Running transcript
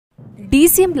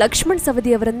DCM Lakshman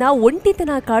Savadi ಅವರನ್ನ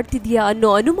ಒಂಟಿತನ ಕಾಡ್ತಿದೆಯಾ ಅನ್ನೋ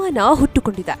ಅನುಮಾನ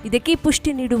ಹುಟ್ಟುಕೊಂಡಿದೆ. ಇದಕ್ಕೆ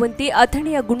ಪುಷ್ಟಿ ನೀಡುವಂತೆ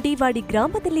ಅಥಣಿಯ ಗುಂಡಿವಾಡಿ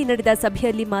ಗ್ರಾಮದಲ್ಲಿ ನಡೆದ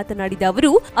ಸಭೆಯಲ್ಲಿ ಮಾತನಾಡಿದ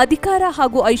ಅವರು, ಅಧಿಕಾರ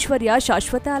ಹಾಗೂ ಐಶ್ವರ್ಯ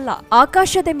ಶಾಶ್ವತ ಅಲ್ಲ,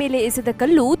 ಆಕಾಶದ ಮೇಲೆ ಎಸೆದ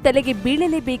ಕಲ್ಲು ತಲೆಗೆ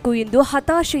ಬೀಳಲೇಬೇಕು ಎಂದು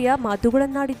ಹತಾಶೆಯ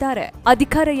ಮಾತುಗಳನ್ನಾಡಿದ್ದಾರೆ.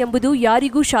 ಅಧಿಕಾರ ಎಂಬುದು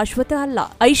ಯಾರಿಗೂ ಶಾಶ್ವತ ಅಲ್ಲ,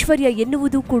 ಐಶ್ವರ್ಯ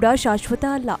ಎನ್ನುವುದು ಕೂಡ ಶಾಶ್ವತ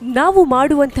ಅಲ್ಲ. ನಾವು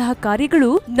ಮಾಡುವಂತಹ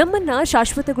ಕಾರ್ಯಗಳು ನಮ್ಮನ್ನ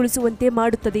ಶಾಶ್ವತಗೊಳಿಸುವಂತೆ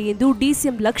ಮಾಡುತ್ತದೆ ಎಂದು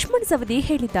ಡಿಸಿಎಂ ಲಕ್ಷ್ಮಣ್ ಸವದಿ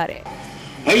ಹೇಳಿದ್ದಾರೆ.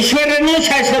 ಐಶ್ವರ್ಯನೂ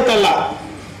ಶಾಶ್ವತ ಅಲ್ಲ,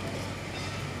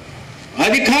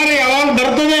 ಅಧಿಕಾರ ಯಾವಾಗ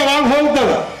ಬರ್ತದೆ ಯಾವಾಗ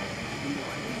ಹೋಗ್ತದೆ.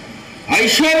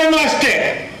 ಐಶ್ವರ್ಯನೂ ಅಷ್ಟೇ,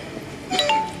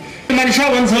 ಮನುಷ್ಯ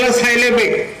ಒಂದ್ಸಲ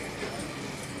ಸಾಯಲೇಬೇಕು,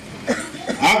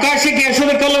 ಆಕಾಶಕ್ಕೆ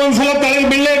ಎಸೆದ ಕಲ್ಲು ಒಂದ್ಸಲ ತಲೆಗೆ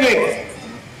ಬೀಳಲೇಬೇಕು.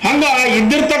 ಹಂಗ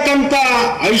ಇದ್ದಿರ್ತಕ್ಕಂಥ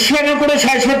ಐಶ್ವರ್ಯ ಕೂಡ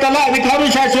ಶಾಶ್ವತ ಅಲ್ಲ, ಅಧಿಕಾರವೂ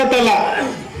ಶಾಶ್ವತ ಅಲ್ಲ.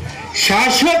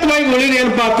 ಶಾಶ್ವತವಾಗಿ ಉಳಿದ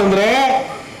ಏನಪ್ಪಾ ಅಂತಂದ್ರೆ,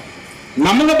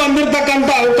 ನಮಗೆ ಬಂದಿರತಕ್ಕಂಥ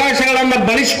ಅವಕಾಶಗಳನ್ನ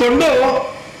ಬಳಸಿಕೊಂಡು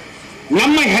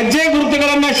ನಮ್ಮ ಹೆಜ್ಜೆ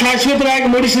ಗುರುತುಗಳನ್ನ ಶಾಶ್ವತವಾಗಿ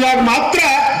ಮೂಡಿಸಿದಾಗ ಮಾತ್ರ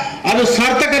ಅದು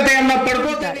ಸಾರ್ಥಕತೆಯನ್ನ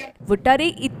ಪಡ್ಕೋತಾರೆ. ಒಟ್ಟಾರೆ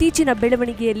ಇತ್ತೀಚಿನ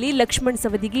ಬೆಳವಣಿಗೆಯಲ್ಲಿ ಲಕ್ಷ್ಮಣ್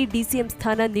ಸವದಿಗೆ ಡಿಸಿಎಂ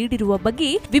ಸ್ಥಾನ ನೀಡಿರುವ ಬಗ್ಗೆ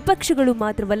ವಿಪಕ್ಷಗಳು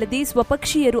ಮಾತ್ರವಲ್ಲದೆ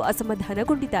ಸ್ವಪಕ್ಷೀಯರು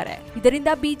ಅಸಮಾಧಾನಗೊಂಡಿದ್ದಾರೆ. ಇದರಿಂದ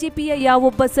ಬಿಜೆಪಿಯ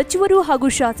ಯಾವೊಬ್ಬ ಸಚಿವರು ಹಾಗೂ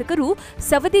ಶಾಸಕರು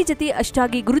ಸವದಿ ಜತೆ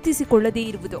ಅಷ್ಟಾಗಿ ಗುರುತಿಸಿಕೊಳ್ಳದೇ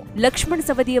ಇರುವುದು ಲಕ್ಷ್ಮಣ್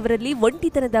ಸವದಿ ಅವರಲ್ಲಿ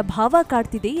ಒಂಟಿತನದ ಭಾವ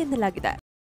ಕಾಡ್ತಿದೆ ಎನ್ನಲಾಗಿದೆ.